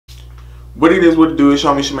What it is, what it do, it's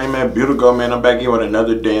me, Shemaine, man, beautiful man. I'm back here with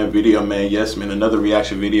another damn video, man. Yes, man, another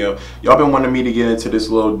reaction video. Y'all been wanting me to get into this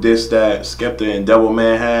little diss that Skepta and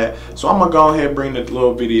Devilman had, so I'm gonna go ahead and bring the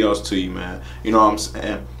little videos to you, man. You know what I'm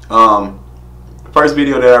saying? First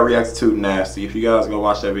video that I reacted to, Nasty. If you guys go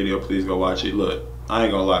watch that video, please go watch it. Look, I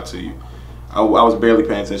ain't gonna lie to you. I was barely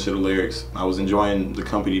paying attention to the lyrics. I was enjoying the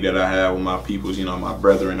company that I had with my peoples, you know, my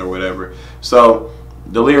brethren or whatever. So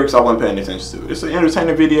the lyrics I wasn't paying attention to. It's an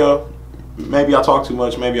entertaining video. Maybe I talk too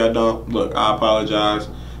much, maybe I don't. Look, I apologize.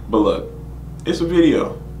 But look, it's a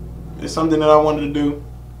video. It's something that I wanted to do,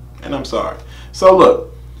 and I'm sorry. So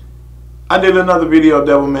look, I did another video of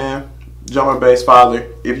Devilman, Drummer Bass Father.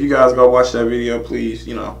 If you guys go watch that video, please,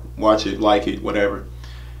 you know, watch it, like it, whatever.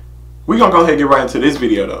 We're gonna go ahead and get right into this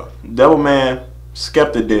video though. Devilman,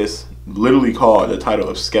 Skepta diss, literally called the title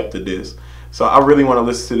of Skepta diss. So I really want to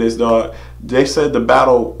listen to this, dog. They said the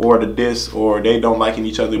battle or the diss or they don't liking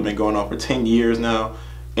each other been going on for 10 years now.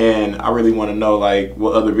 And I really want to know, like,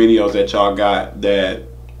 what other videos that y'all got that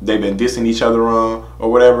they've been dissing each other on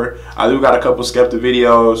or whatever. I do got a couple Skepta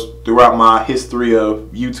videos throughout my history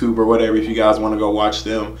of YouTube or whatever. If you guys want to go watch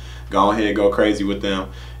them, go ahead, go crazy with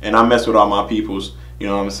them. And I mess with all my peoples, you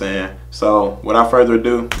know what I'm saying? So without further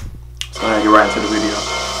ado, let's go ahead and get right into the video.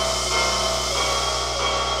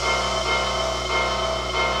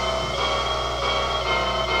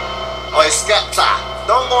 Oi, Skepta,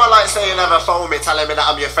 don't go on like say you never phone me telling me that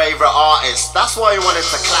I'm your favourite artist. That's why you wanted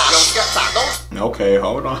to clash. Yo, Skepta, don't... Okay,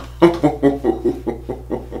 hold on.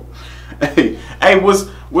 hey, was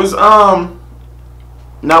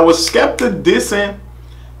Skepta dissing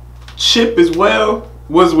Chip as well?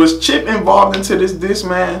 Was Chip involved into this diss,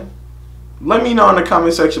 man? Let me know in the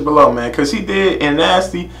comment section below, man, because he did. And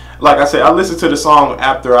Nasty, like I said, I listened to the song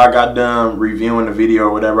after I got done reviewing the video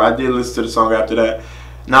or whatever. I did listen to the song after that.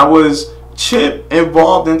 Now, was Chip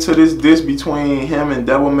involved into this diss between him and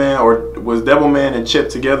Devilman, or was Devilman and Chip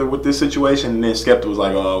together with this situation? And then Skepta was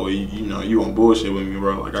like, oh, well, you know, you on bullshit with me,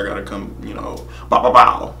 bro. Like, I gotta come, you know, bow, bow,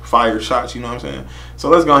 bow, fire shots, you know what I'm saying? So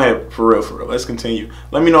let's go ahead, for real, let's continue.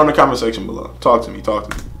 Let me know in the comment section below. Talk to me, talk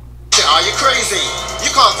to me. Are you crazy?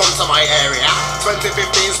 You can't come to my area.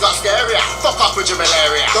 2015's got scarier. Fuck off with your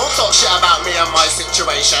malaria. Don't talk shit about me and my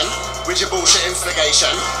situation with your bullshit instigation.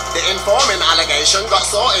 The informing allegation got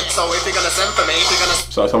sorted. So if you're gonna send for me, if you're gonna...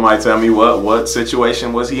 So somebody tell me what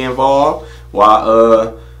situation was he involved?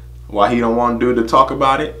 Why he don't want to do to talk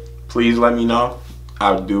about it? Please let me know.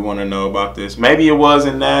 I do want to know about this. Maybe it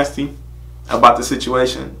wasn't Nasty about the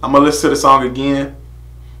situation. I'm gonna listen to the song again,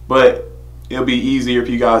 but it'll be easier if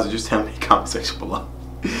you guys just tell me in the comment section below.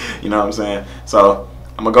 You know what I'm saying? So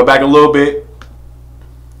I'm gonna go back a little bit,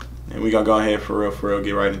 and we're gonna go ahead for real,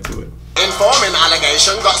 get right into it. Informing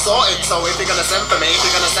allegation got sorted. So if you're gonna send for me, if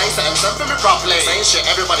you're gonna say something, send for me properly. Saying shit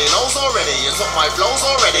everybody knows already. You took my flows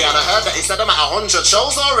already, and I heard that he said I'm at 100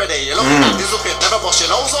 shows already. You're looking at this pit, never bust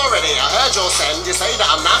your nose already. I heard your send, you say that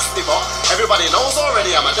I'm nasty, but everybody knows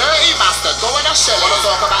already I'm a dirty bastard. Go in that shit. Wanna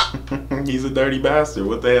talk about... He's a dirty bastard.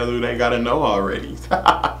 What the hell do they gotta know already?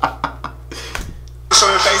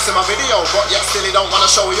 Showing face in my video, but yet still you don't wanna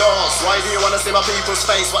show yours. Why do you wanna see my people's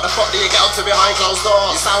face? What the fuck do you get up to behind closed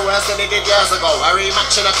doors? You sound worse than they did years ago. A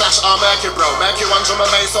rematch in a clash, or Mercury bro. Mercury one drum and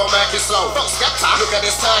bass, or Mercury slow. Fuck Skepta, look at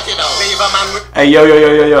this turkey though. Leave a man with... Hey, yo.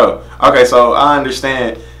 Okay, so I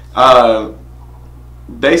understand.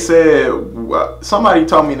 They said, somebody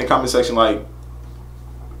told me in the comment section, like,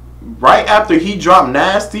 right after he dropped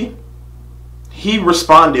Nasty, he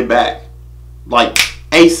responded back, like,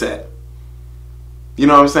 ASAP. You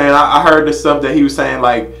know what I'm saying? I heard the stuff that he was saying,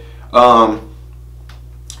 like,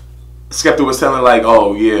 Skepta was telling, like,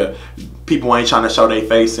 oh, yeah, people ain't trying to show their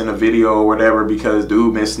face in a video or whatever because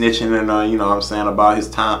dude been snitching and, you know what I'm saying, about his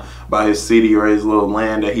time, about his city or his little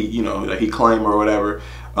land that he, you know, that he claimed or whatever.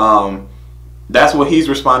 That's what he's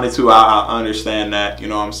responding to. I understand that, you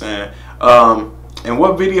know what I'm saying? And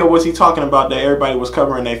what video was he talking about that everybody was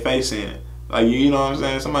covering their face in? Like, you know what I'm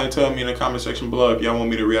saying? Somebody tell me in the comment section below if y'all want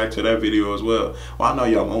me to react to that video as well. Well, I know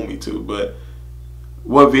y'all want me to, but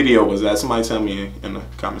what video was that? Somebody tell me in the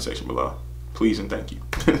comment section below. Please and thank you.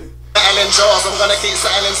 Ellen jaws, I'm gonna keep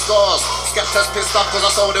settling scores. Skepta's pissed off cause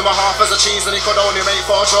I sold him a half as a cheese and he could only make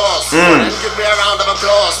 4 draws. Then give me a round of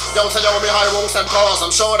applause. Yo, tell me high won't send pause.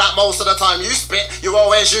 I'm sure that most of the time you spit, you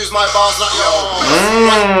always use my bars like yours.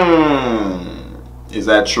 Is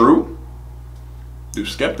that true? Do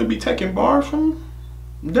Skepta be taking bars from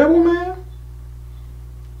Devilman?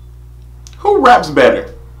 Who raps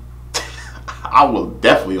better? I will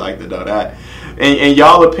definitely like to know that. In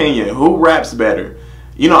y'all opinion, who raps better?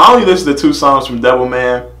 You know, I only listened to 2 songs from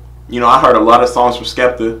Devilman. You know, I heard a lot of songs from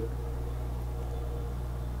Skepta.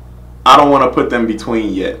 I don't want to put them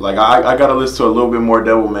between yet. Like I gotta listen to a little bit more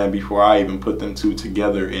Devilman before I even put them two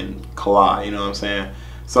together and collide. You know what I'm saying?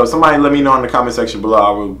 So somebody let me know in the comment section below.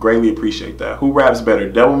 I would greatly appreciate that. Who raps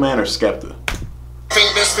better, Devilman or Skepta?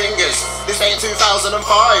 Fingers, this ain't 2005.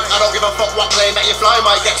 I don't give a fuck what plane that you fly,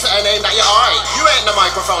 might get to a name that you eye. You ain't the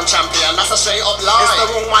microphone champion, that's a straight up lie. It's the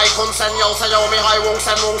wrong mic, send yo, say yo, me high, won't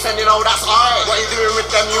send, you know that's I. What you doing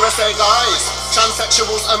with them USA guys?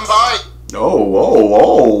 Transsexuals and bi. Whoa,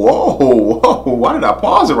 why did I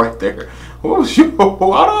pause it right there? Oh shoot, hold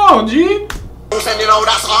on, G. You know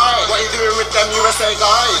that's I. What you doing with them USA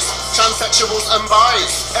guys? Transsexuals and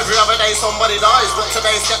bis. Every other day somebody dies, but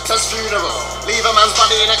today's Skepta's funeral. Leave a man's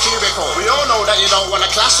body in a cubicle. We all know that you don't wanna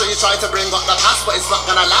clash, so you try to bring up the past, but it's not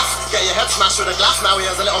gonna last. Get your head smashed with a glass, now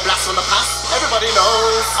here's a little blast from the past. Everybody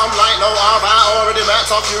knows I'm like no other. I already met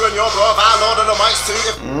off you and your brother. Lord of the mics too.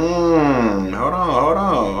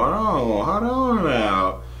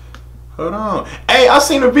 Hold on. Hey, I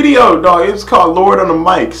seen a video, dog. It's called Lord of the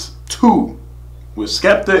Mics 2 with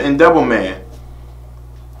Skepta and Devilman.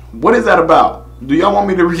 What is that about? Do y'all want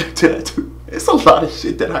me to react to that too? It's a lot of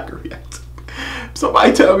shit that I can react to.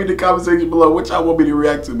 Somebody tell me in the comment section below what y'all want me to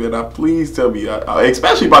react to, man. Please tell me,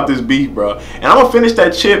 especially about this beef, bro. And I'm gonna finish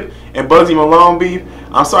that Chip and Bugsy Malone beef.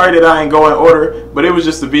 I'm sorry that I ain't go in order, but it was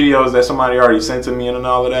just the videos that somebody already sent to me and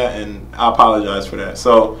all of that, and I apologize for that.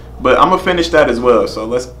 So, but I'm gonna finish that as well. So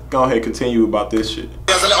let's go ahead and continue about this shit.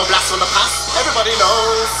 There's a little blast from the past. Everybody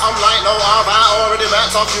knows I'm like no other. I already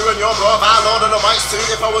met off you and your brother. Lord of the mics too.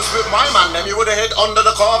 If I was with my man, then you would have hid under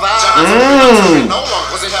the cover. No one,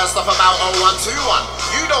 cause it heard stuff about 0121.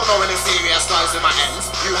 You don't know any serious guys in my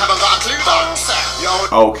ends. You haven't got a clue, though, sir.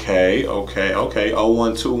 Okay.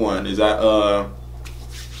 0121. Is that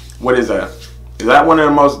what is that? Is that one of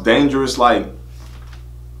the most dangerous, like,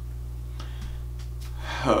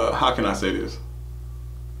 how can I say this?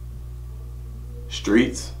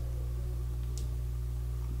 Streets?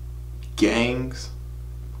 Gangs?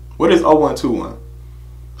 What is 0121?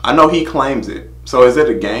 I know he claims it. So is it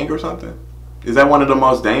a gang or something? Is that one of the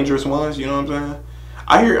most dangerous ones? You know what I'm saying?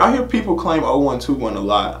 I hear people claim 0121 a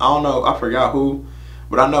lot. I don't know. I forgot who,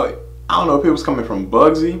 but I don't know if it was coming from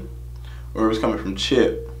Bugsy or it was coming from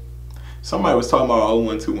Chip. Somebody was talking about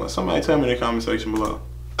 0121. Somebody tell me in the comment section below.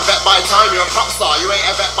 Bet by time, you're a pop star, you ain't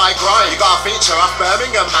a bet by grind. You got a feature off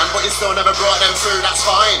Birmingham, man, but you still never brought them through, that's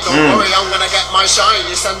fine. Don't worry, I'm gonna get my shine.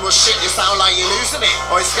 You send was shit, you sound like you're losing it.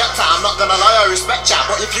 Oi, Skepta, I'm not gonna lie, I respect ya,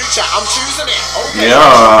 but your future, I'm choosing it. Okay,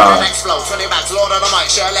 yeah. Next flow, 20 bags, Lord of the mic,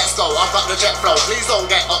 share, let's go. I've got the jet flow, please don't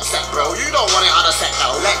get upset, bro. You don't want it on a set,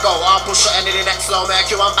 though. Let go, I'll push it into the next flow. Make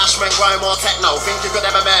you on bashment, grime or techno. Think you could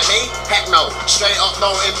ever met me? Heck no. Straight up,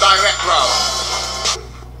 no indirect, bro.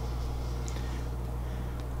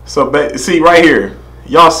 So, see right here,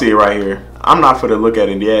 y'all see it right here. I'm not for to look at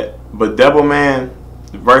it yet, but Devilman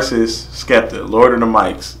versus Skepta, Lord of the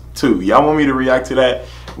Mics 2. Y'all want me to react to that?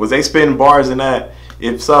 Was they spitting bars in that?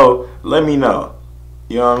 If so, let me know.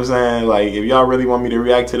 You know what I'm saying? Like, if y'all really want me to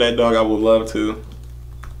react to that, dog, I would love to.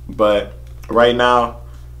 But right now,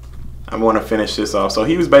 I want to finish this off. So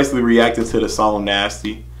he was basically reacting to the song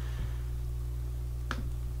Nasty.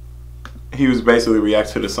 He was basically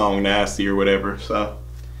reacting to the song Nasty or whatever. So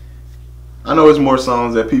I know it's more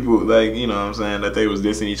songs that people, like, you know what I'm saying, that they was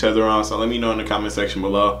dissing each other on. So let me know in the comment section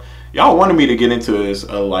below. Y'all wanted me to get into this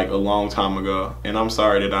like a long time ago, and I'm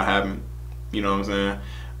sorry that I haven't. You know what I'm saying?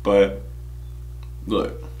 But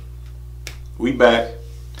look, we back.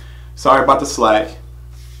 Sorry about the slack,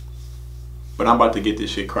 but I'm about to get this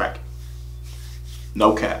shit cracking.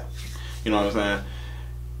 No cap. You know what I'm saying?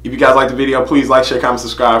 If you guys like the video, please like, share, comment,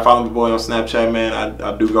 subscribe. Follow my boy on Snapchat, man.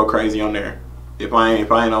 I do go crazy on there. If I ain't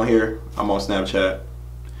on here, I'm on Snapchat.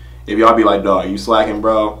 If y'all be like, dog, you slacking,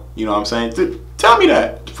 bro, you know what I'm saying? Tell me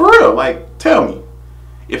that. For real. Like, tell me.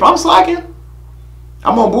 If I'm slacking,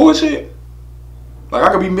 I'm on bullshit. Like,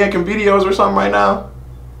 I could be making videos or something right now.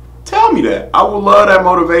 Tell me that. I would love that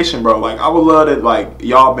motivation, bro. Like, I would love that, like,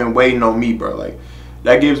 y'all been waiting on me, bro. Like,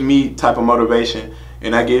 that gives me type of motivation.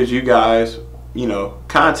 And that gives you guys, you know,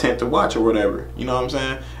 content to watch or whatever. You know what I'm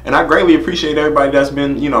saying? And I greatly appreciate everybody that's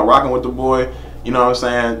been, you know, rocking with the boy. You know what I'm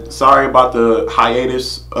saying? Sorry about the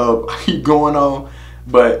hiatus of going on,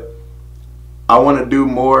 but I want to do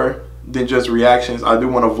more than just reactions. I do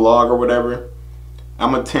want to vlog or whatever.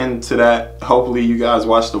 I'm going to tend to that. Hopefully you guys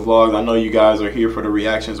watch the vlogs. I know you guys are here for the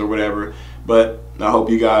reactions or whatever, but I hope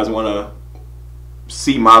you guys want to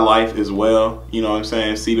see my life as well. You know what I'm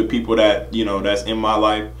saying? See the people that, you know, that's in my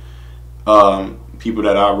life. People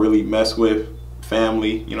that I really mess with,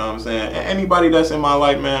 family, you know what I'm saying? And anybody that's in my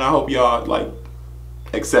life, man, I hope y'all, like,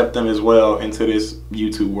 accept them as well into this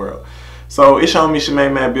YouTube world. So it's your homie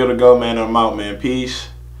Shemaine, man. Build a Go, man. I'm out, man. Peace.